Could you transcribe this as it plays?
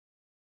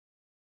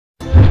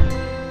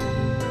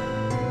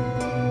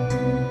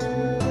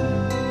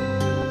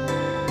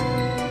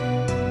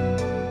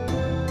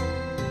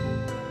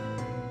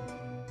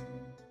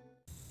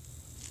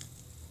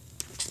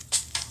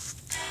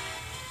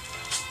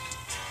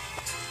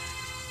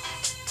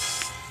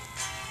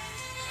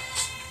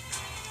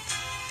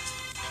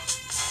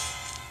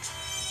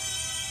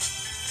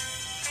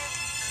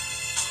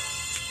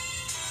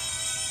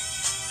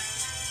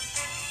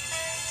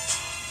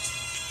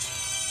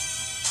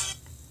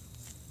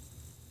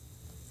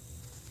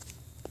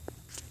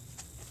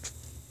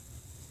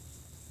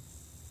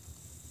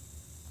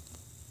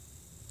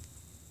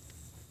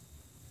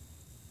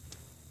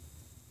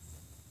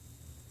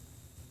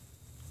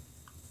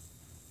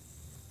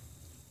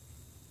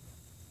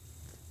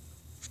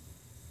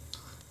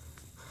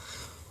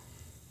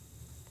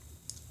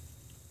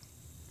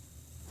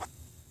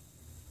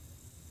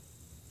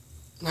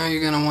Now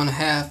you're going to want to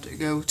have to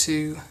go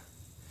to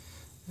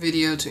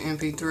video to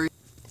MP3.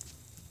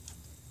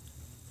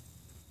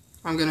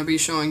 I'm going to be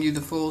showing you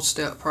the full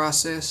step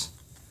process.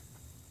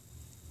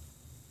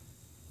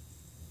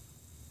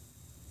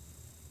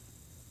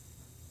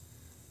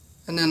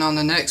 And then on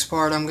the next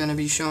part I'm going to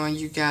be showing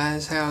you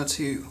guys how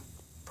to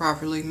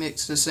properly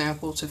mix the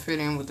sample to fit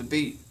in with the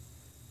beat.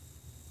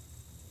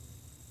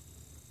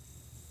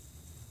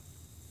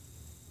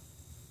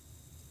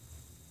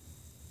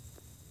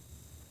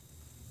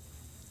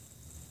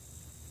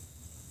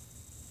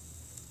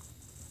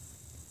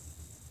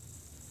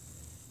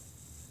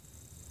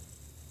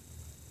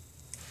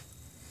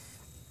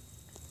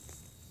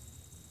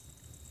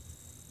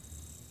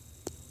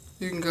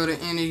 You can go to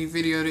any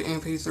video to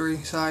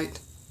MP3 site.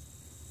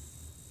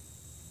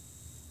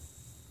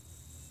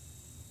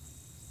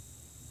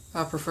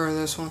 I prefer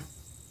this one.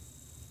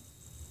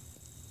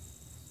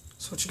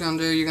 So what you're going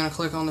to do, you're going to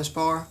click on this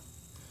bar.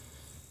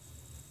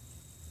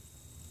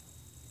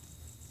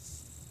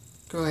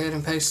 Go ahead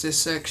and paste this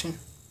section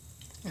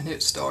and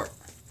hit start.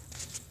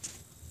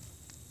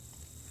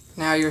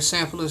 Now your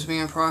sample is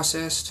being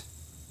processed.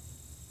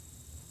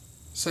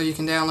 So you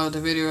can download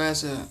the video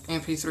as a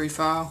MP3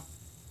 file.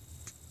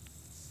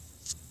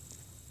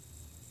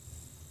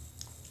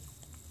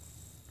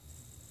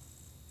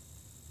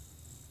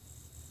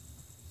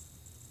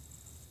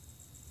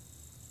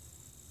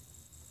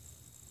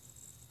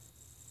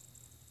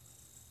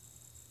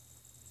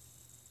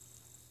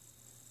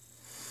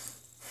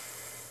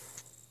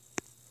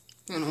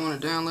 You're going to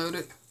want to download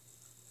it.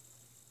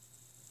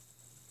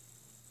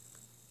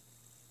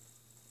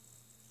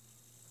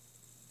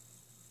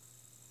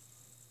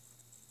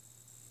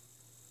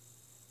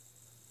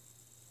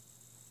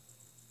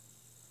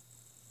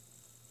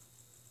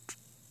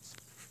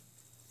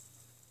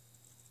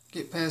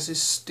 Get past this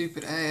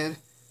stupid ad.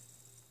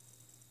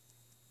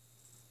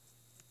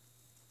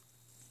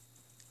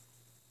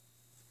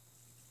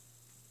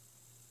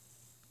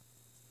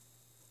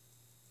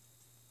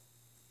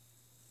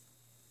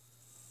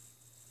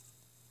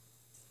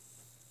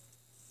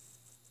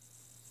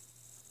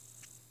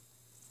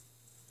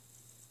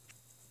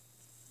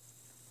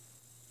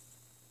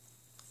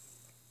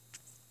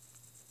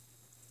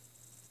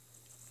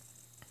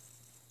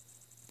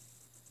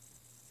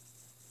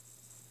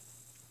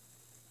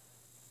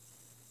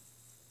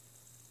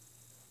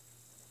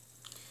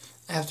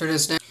 After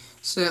this,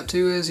 step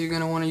 2 is you're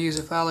going to want to use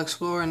a file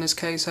explorer. In this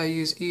case I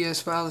use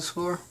ES File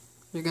Explorer.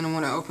 You're going to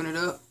want to open it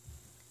up.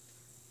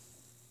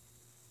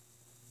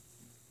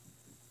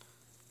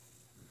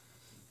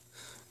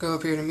 Go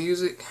up here to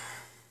music,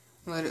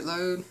 let it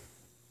load.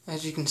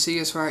 As you can see,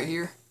 it's right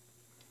here.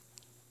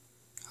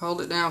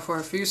 Hold it down for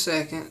a few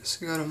seconds,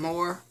 go to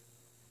more.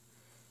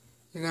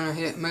 You're going to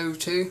hit move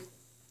to.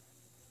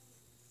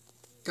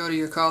 Go to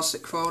your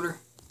Caustic folder.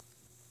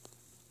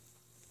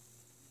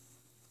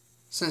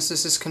 Since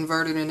this is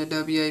converted into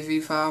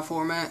WAV file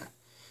format,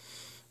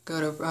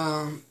 go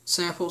to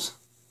samples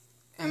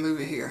and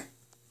move it here.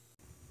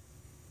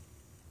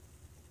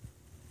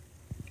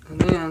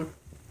 And then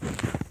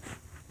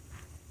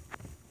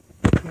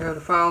go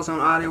to files on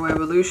Audio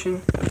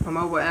Evolution, a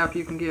mobile app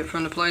you can get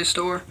from the Play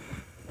Store.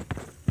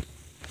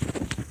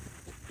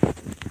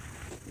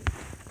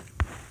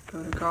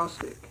 Go to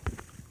Caustic,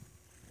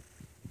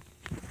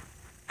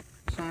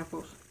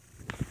 samples.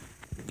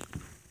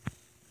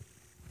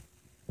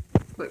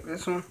 Click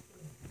this one.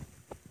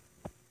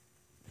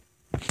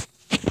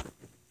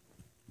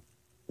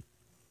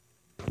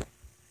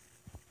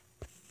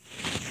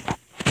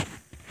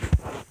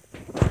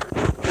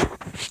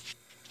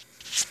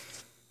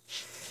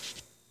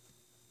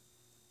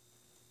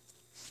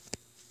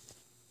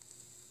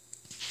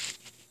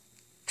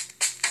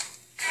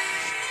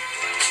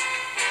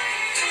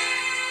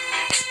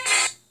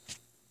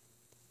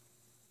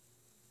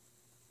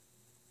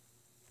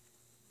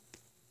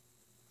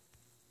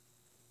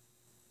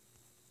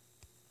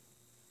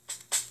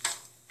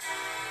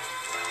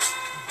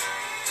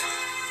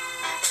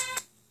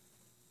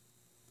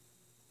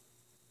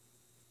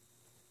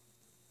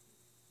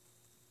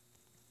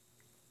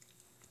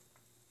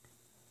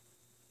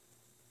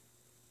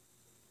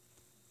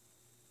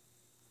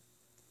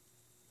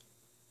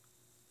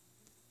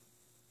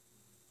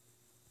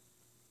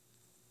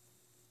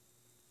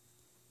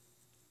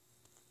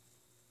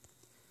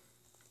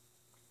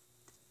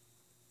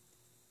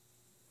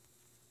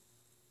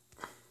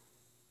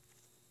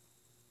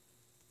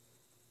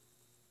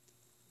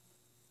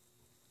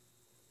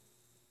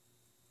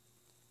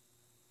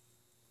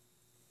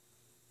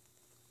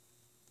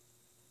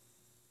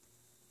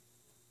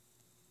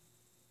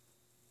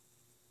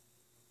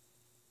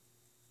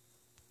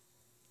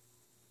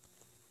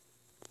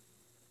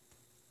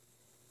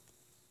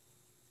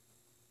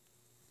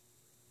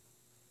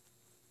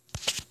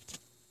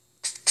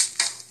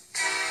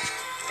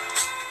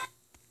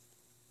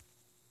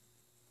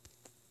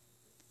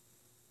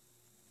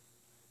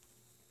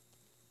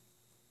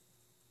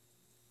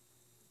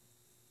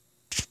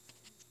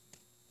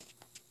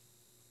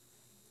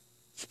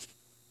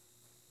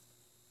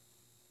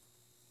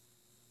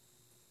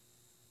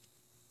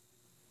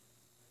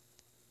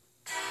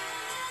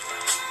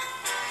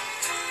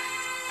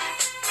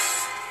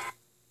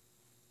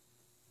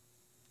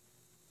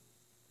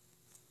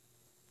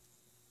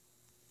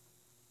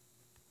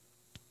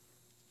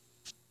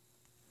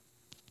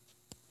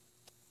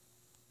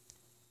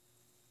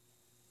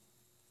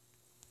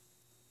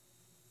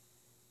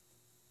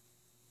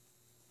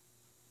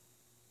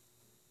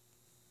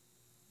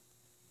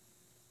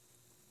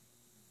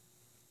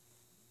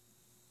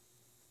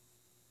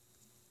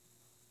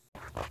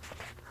 I'm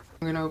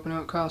going to open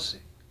up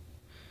Caustic.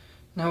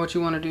 Now what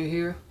you want to do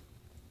here,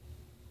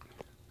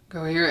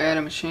 go here, add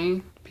a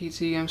machine,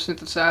 PCM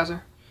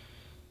synthesizer.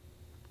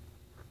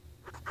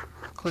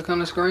 Click on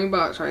this green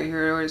box right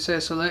here where it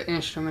says select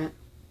instrument.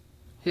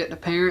 Hit the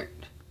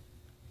parent,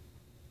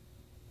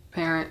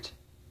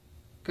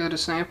 go to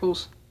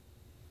samples,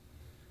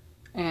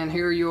 and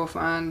here you'll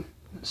find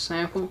the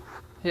sample.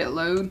 Hit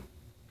load.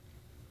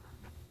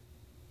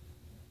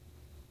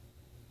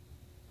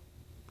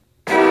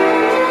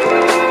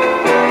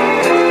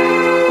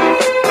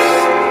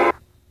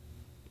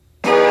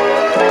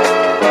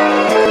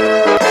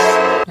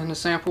 And the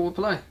sample will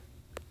play.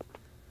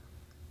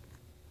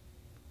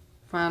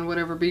 Find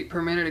whatever beat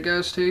per minute it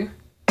goes to.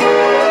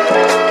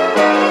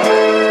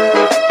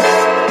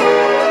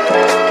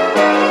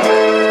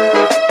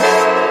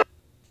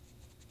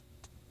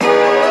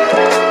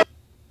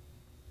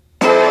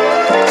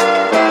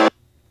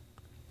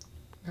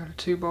 Go to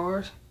 2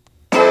 bars.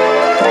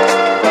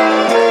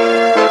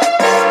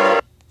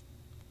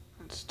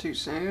 That's too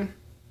soon.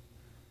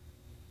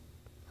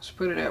 Let's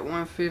put it at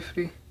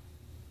 150.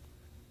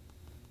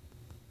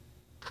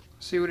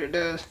 See what it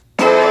does.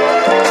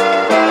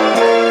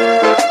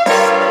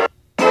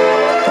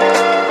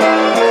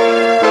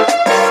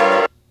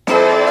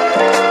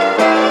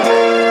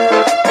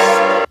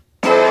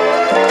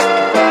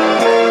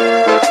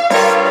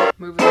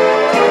 Move it.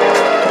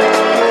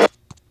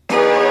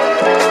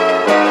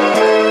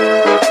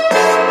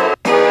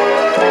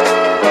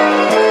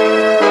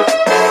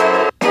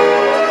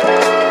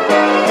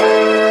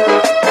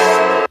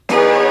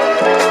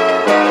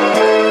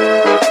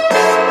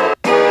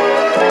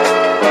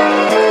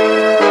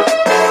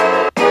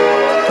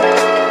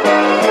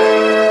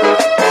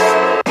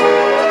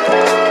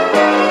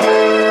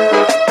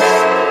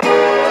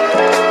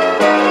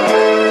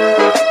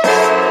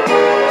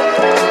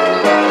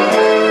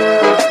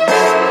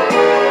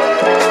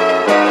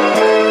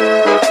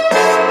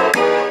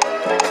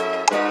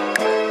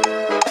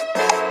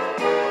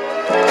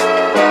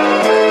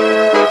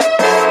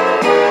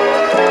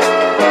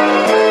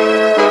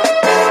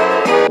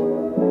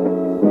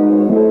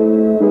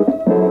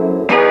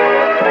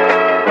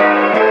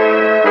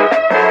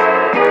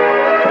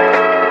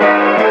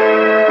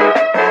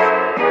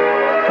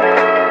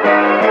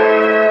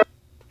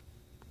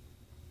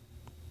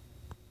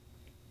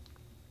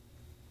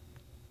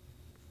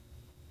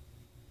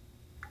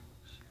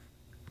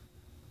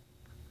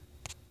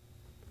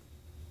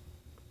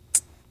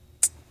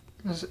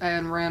 Just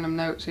add random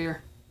notes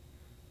here.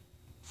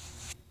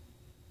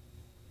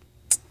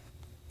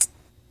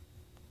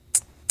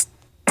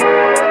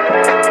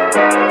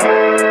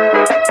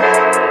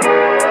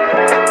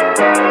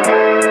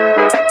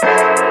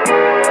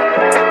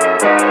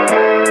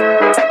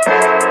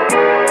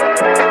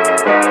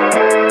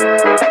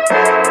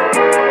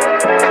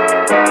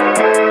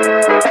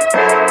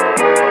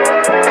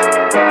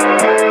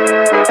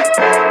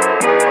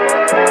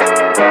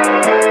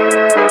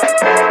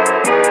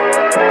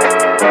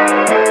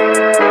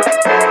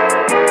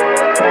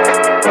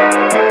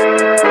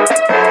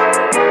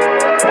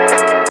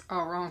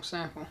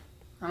 Sample.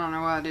 I don't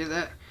know why I did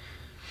that.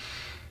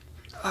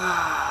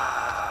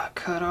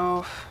 Cut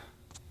off.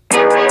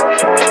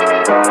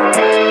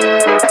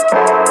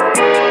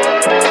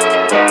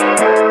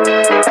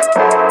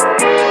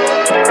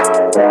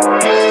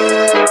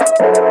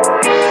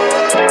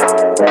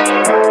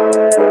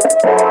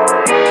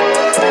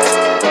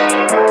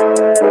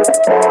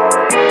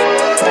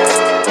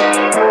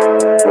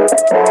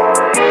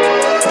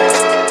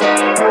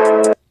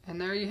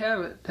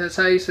 That's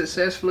how you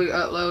successfully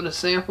upload a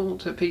sample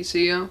to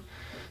PCM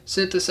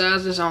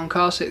synthesizers on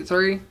Caustic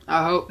 3.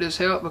 I hope this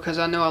helped because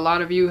I know a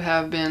lot of you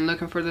have been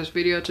looking for this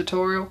video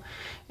tutorial.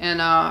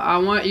 And I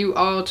want you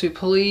all to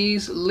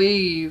please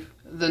leave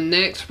the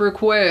next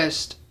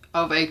request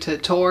of a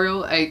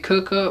tutorial, a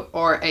cook-up,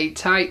 or a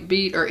type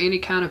beat, or any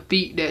kind of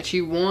beat that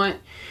you want,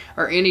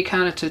 or any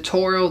kind of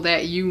tutorial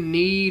that you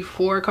need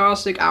for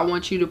Caustic. I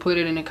want you to put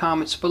it in the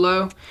comments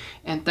below.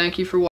 And thank you for watching.